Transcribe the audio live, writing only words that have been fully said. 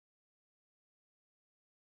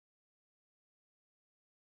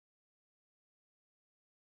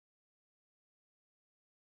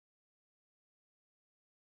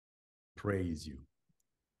praise you.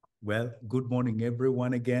 Well, good morning,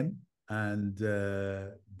 everyone, again. And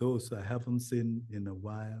those I haven't seen in a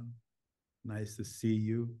while, nice to see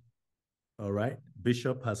you. All right.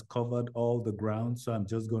 Bishop has covered all the ground, so I'm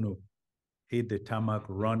just going to hit the tarmac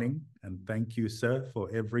running. And thank you, sir, for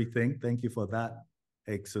everything. Thank you for that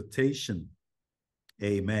exhortation.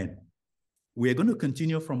 Amen. We're going to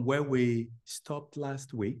continue from where we stopped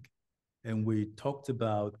last week, and we talked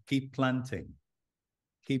about keep planting.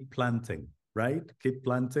 Keep planting, right? Keep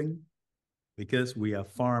planting, because we are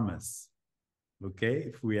farmers,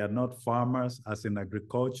 okay? If we are not farmers, as in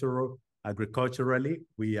agriculturally,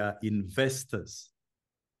 we are investors.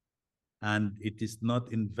 And it is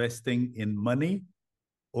not investing in money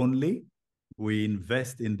only. We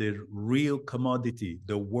invest in the real commodity,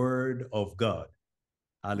 the word of God.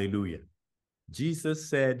 Hallelujah. Jesus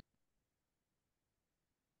said,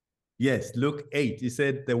 yes, Luke 8, he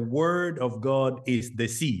said, the word of God is the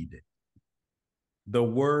seed. The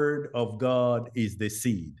word of God is the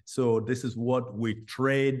seed. So this is what we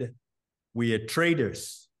trade. We are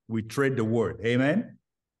traders. We trade the word. Amen?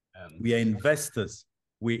 We are investors.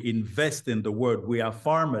 We invest in the word. We are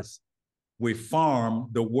farmers. We farm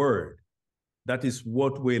the word. That is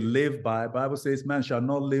what we live by. The Bible says, man shall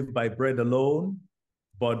not live by bread alone,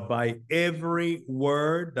 but by every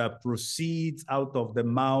word that proceeds out of the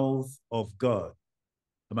mouth of God.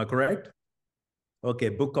 Am I correct? Okay,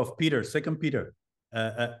 book of Peter, 2 Peter,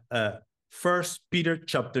 1 Peter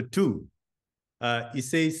chapter 2. It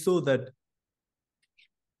says so that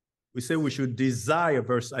we say we should desire,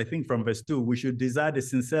 I think from verse 2, we should desire the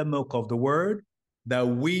sincere milk of the word that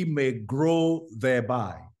we may grow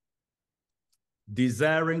thereby.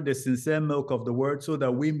 Desiring the sincere milk of the word so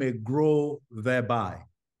that we may grow thereby.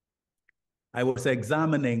 I was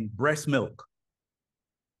examining breast milk.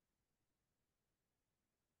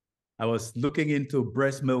 I was looking into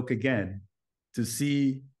breast milk again to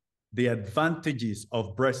see the advantages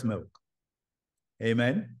of breast milk.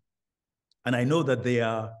 Amen. And I know that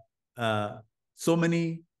there are so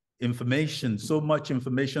much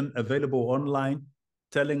information available online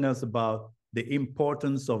telling us about the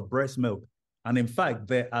importance of breast milk. And in fact,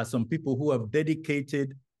 there are some people who have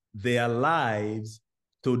dedicated their lives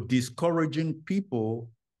to discouraging people,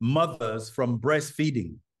 mothers, from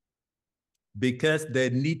breastfeeding, because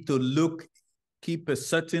they need to keep a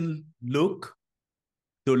certain look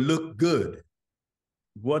to look good.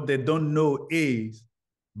 What they don't know is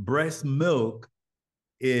breast milk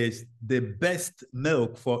is the best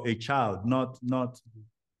milk for a child, not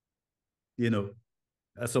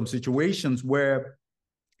some situations where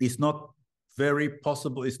it's not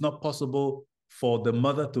possible for the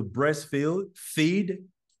mother to feed,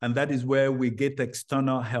 and that is where we get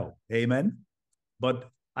external help. Amen. But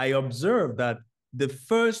I observed that the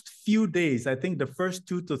first few days, I think the first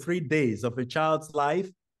 2 to 3 days of a child's life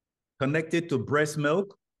connected to breast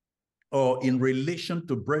milk or in relation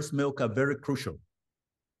to breast milk are very crucial.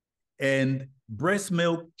 And breast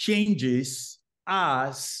milk changes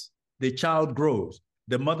as the child grows.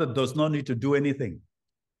 The mother does not need to do anything.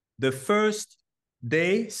 The first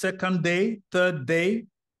day, second day, third day,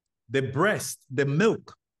 the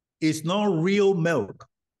milk is not real milk.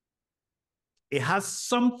 It has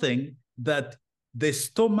something that the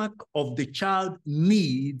stomach of the child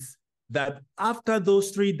needs, that after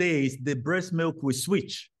those 3 days, the breast milk will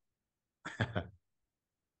switch.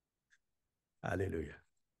 Hallelujah.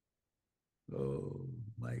 Oh,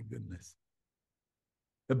 my goodness.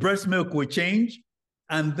 The breast milk will change,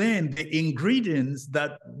 and then the ingredients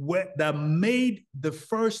that made the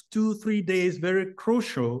first 2-3 days very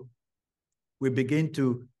crucial will begin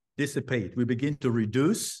to dissipate. We begin to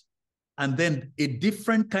reduce, and then a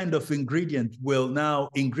different kind of ingredients will now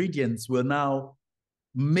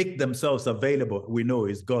make themselves available. We know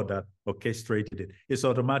it's God that orchestrated it. It's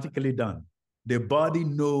automatically done. The body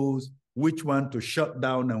knows which one to shut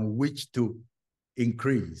down and which to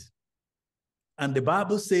increase. And the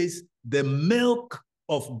Bible says the milk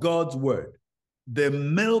of God's word, the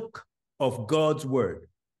milk of God's word.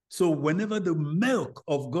 So whenever the milk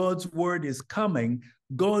of God's word is coming,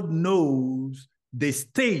 God knows the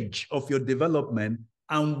stage of your development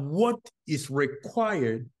and what is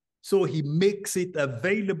required, so he makes it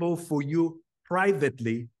available for you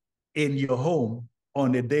privately in your home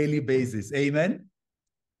on a daily basis. Amen.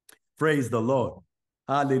 Praise the Lord.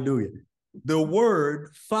 Hallelujah. The word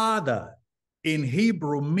Father in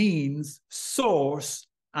Hebrew means source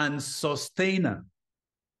and sustainer.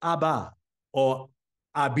 Abba or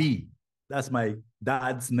Abi. That's my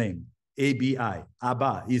dad's name. A-B-I.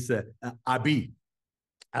 Abba is Abi.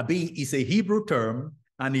 Abi is a Hebrew term,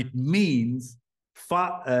 and it means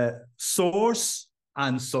source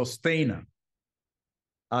and sustainer.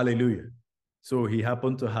 Hallelujah. So he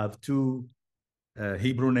happened to have two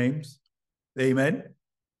Hebrew names. Amen.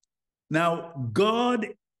 Now, God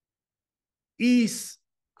is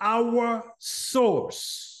our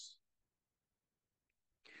source,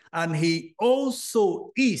 and he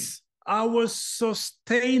also is our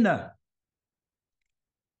sustainer.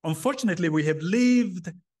 Unfortunately, we have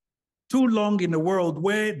lived too long in a world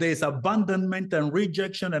where there's abandonment and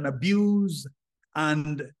rejection and abuse,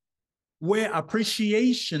 and where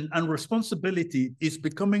appreciation and responsibility is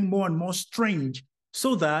becoming more and more strange,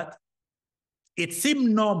 so that it seems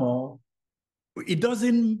normal.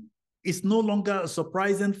 It's no longer a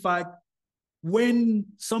surprising fact when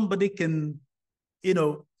somebody can,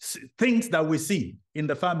 things that we see in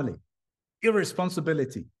the family: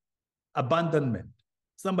 irresponsibility, abandonment.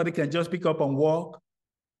 Somebody can just pick up and walk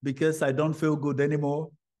because I don't feel good anymore.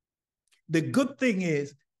 The good thing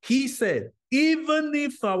is, he said, even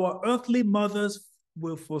if our earthly mothers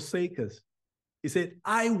will forsake us, he said,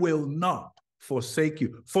 I will not forsake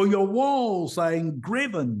you, for your walls are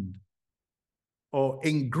engraved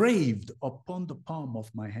upon the palm of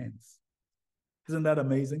my hands. Isn't that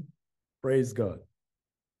amazing? Praise God.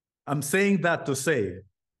 I'm saying that to say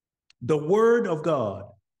the word of God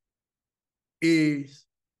is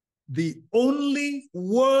the only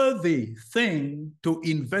worthy thing to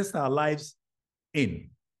invest our lives in.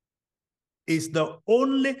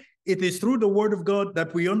 It is through the word of God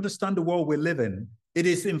that we understand the world we live in. It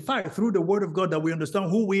is, in fact, through the word of God that we understand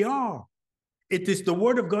who we are. It is the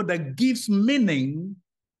word of God that gives meaning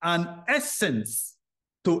and essence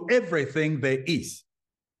to everything there is.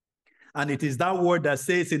 And it is that word that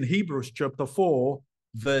says in Hebrews chapter 4,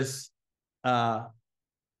 verse 12,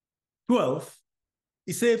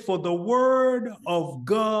 he said, for the word of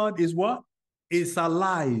God is what? Is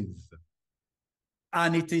alive.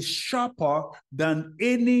 And it is sharper than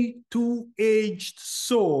any two-edged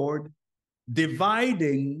sword,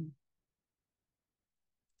 dividing,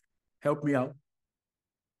 help me out,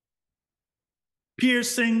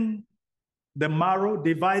 piercing the marrow,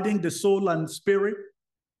 dividing the soul and spirit,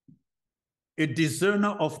 a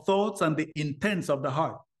discerner of thoughts and the intents of the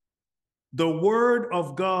heart. The word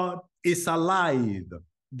of God is alive.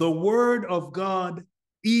 The word of God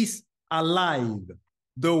is alive.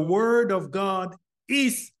 The word of God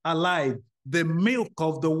is alive. The milk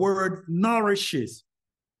of the word nourishes.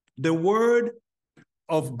 The word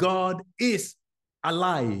of God is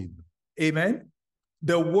alive. Amen.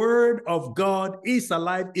 The word of God is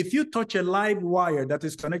alive. If you touch a live wire that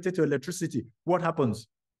is connected to electricity, what happens?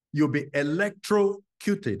 You'll be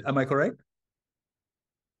electrocuted. Am I correct?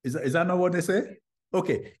 Is that not what they say?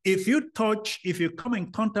 Okay. If you come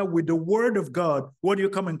in contact with the word of God, what do you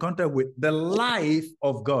come in contact with? The life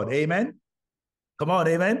of God. Amen. Come on,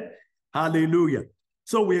 amen. Hallelujah.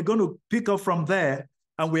 So we are going to pick up from there,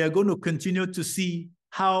 and we are going to continue to see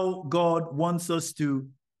how God wants us to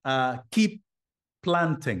keep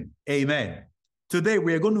planting. Amen. Today,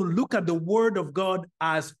 we are going to look at the word of God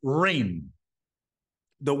as rain.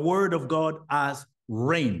 The word of God as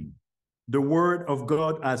rain. The word of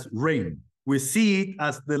God as rain. We see it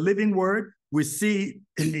as the living word. We see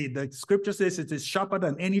the scripture says it is sharper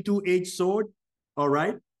than any two-edged sword. All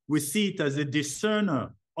right. We see it as a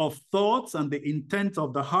discerner of thoughts and the intent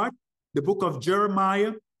of the heart. The book of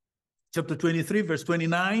Jeremiah, chapter 23, verse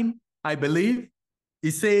 29, I believe,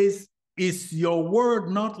 it says, is your word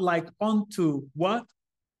not like unto what?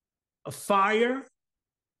 A fire?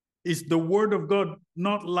 Is the word of God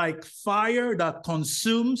not like fire that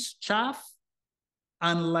consumes chaff,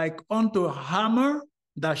 and like unto a hammer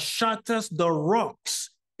that shatters the rocks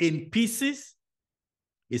in pieces?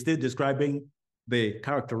 He's still describing the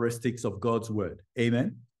characteristics of God's word.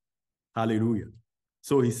 Amen. Hallelujah.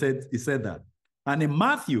 So he said that. And in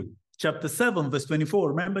Matthew chapter 7, verse 24,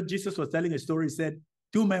 remember Jesus was telling a story. He said,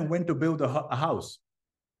 two men went to build a house,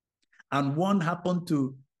 and one happened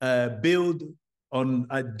to build on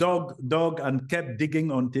a dog and kept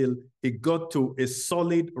digging until it got to a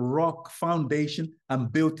solid rock foundation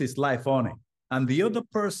and built his life on it. And the other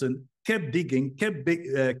person kept digging,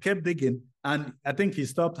 and I think he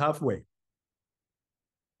stopped halfway.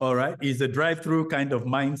 All right, it's a drive-through kind of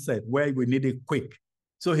mindset where we need it quick.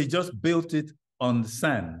 So he just built it on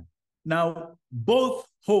sand. Now, both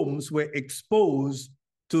homes were exposed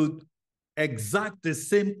to exact the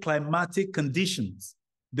same climatic conditions.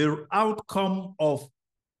 The outcome of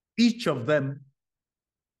each of them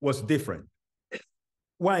was different.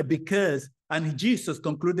 Why? Because, and Jesus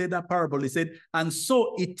concluded that parable, he said, and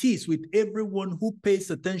so it is with everyone who pays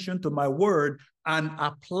attention to my word and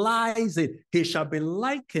applies it. He shall be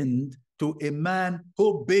likened to a man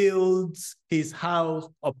who builds his house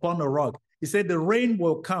upon a rock. He said, the rain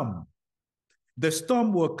will come, the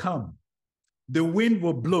storm will come, the wind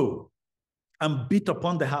will blow and beat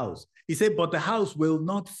upon the house. He said, but the house will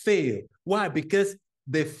not fail. Why? Because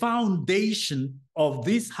the foundation of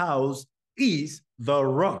this house is the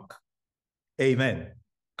rock. Amen.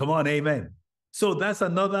 Come on, amen. So that's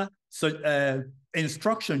another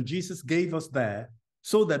instruction Jesus gave us there,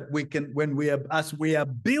 so that we can, as we are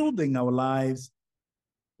building our lives,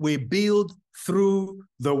 we build through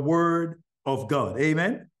the word of God.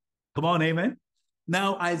 Amen. Come on, amen.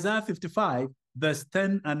 Now, Isaiah 55, verse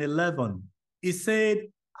 10 and 11, he said,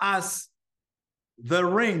 as the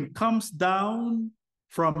rain comes down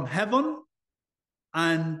from heaven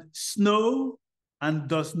and snow and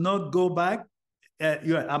does not go back.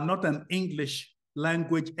 I'm not an English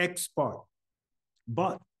language expert,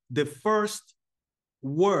 but the first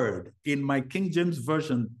word in my King James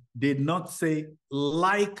Version did not say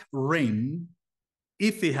like rain.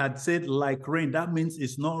 If it had said like rain, that means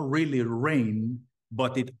it's not really rain,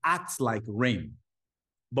 but it acts like rain.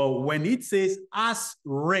 But when it says as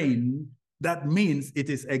rain, that means it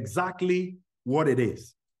is exactly what it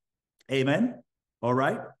is. Amen. All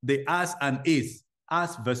right. The as and is,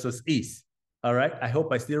 as versus is. All right. I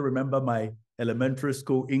hope I still remember my elementary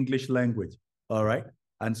school English language. All right.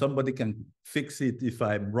 And somebody can fix it if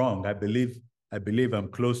I'm wrong. I believe I'm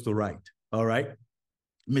close to right. All right.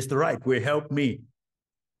 Mr. Wright will help me.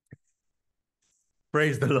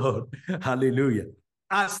 Praise the Lord. Hallelujah.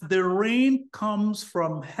 As the rain comes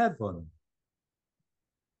from heaven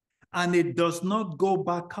and it does not go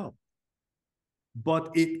back up,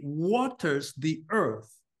 but it waters the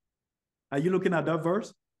earth. Are you looking at that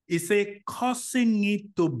verse? It says, causing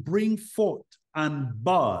it to bring forth and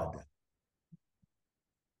bud.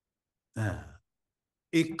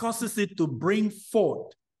 It causes it to bring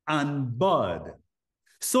forth and bud.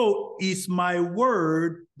 So is my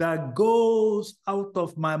word that goes out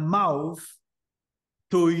of my mouth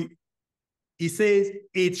to, he says,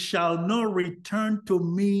 it shall not return to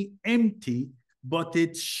me empty, but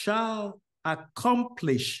it shall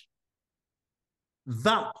accomplish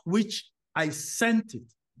that which I sent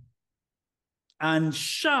it, and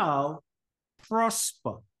shall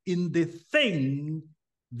prosper in the thing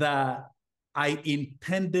that I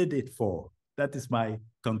intended it for. That is my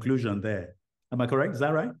conclusion there. Am I correct? Is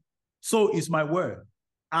that right? So is my word.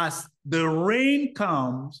 As the rain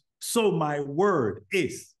comes, so my word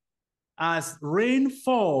is. As rain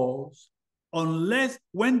falls, unless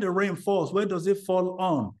when the rain falls, where does it fall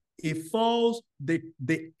on? It falls, the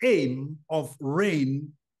aim of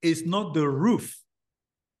rain is not the roof.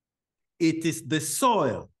 It is the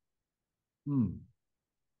soil.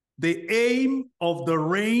 The aim of the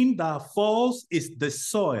rain that falls is the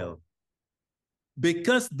soil,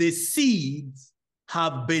 because the seeds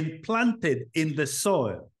have been planted in the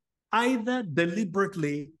soil, either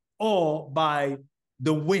deliberately or by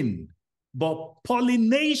the wind. But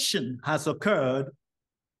pollination has occurred.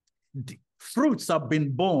 Fruits have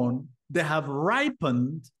been born. They have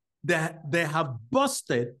ripened. They have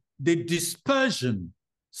busted. The dispersion.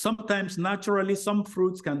 Sometimes naturally, some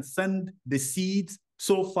fruits can send the seeds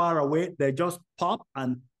so far away, they just pop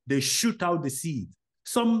and they shoot out the seeds.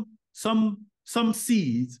 Some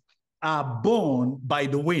seeds are born by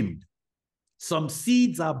the wind. Some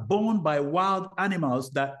seeds are born by wild animals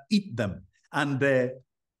that eat them and they,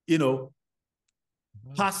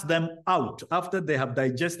 pass them out. After they have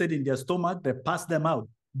digested in their stomach, they pass them out.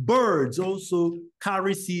 Birds also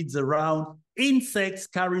carry seeds around. Insects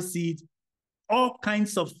carry seeds. All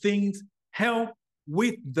kinds of things help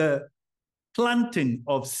with the planting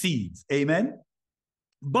of seeds. Amen.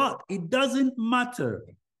 But it doesn't matter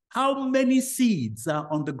how many seeds are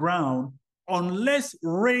on the ground unless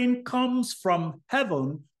rain comes from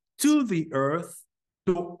heaven to the earth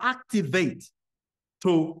to activate,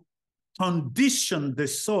 to condition the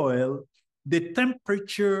soil. The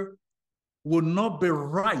temperature will not be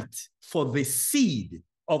right for the seed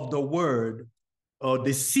of the word or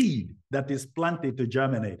the seed that is planted to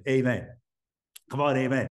germinate. Amen. Come on,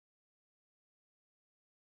 amen.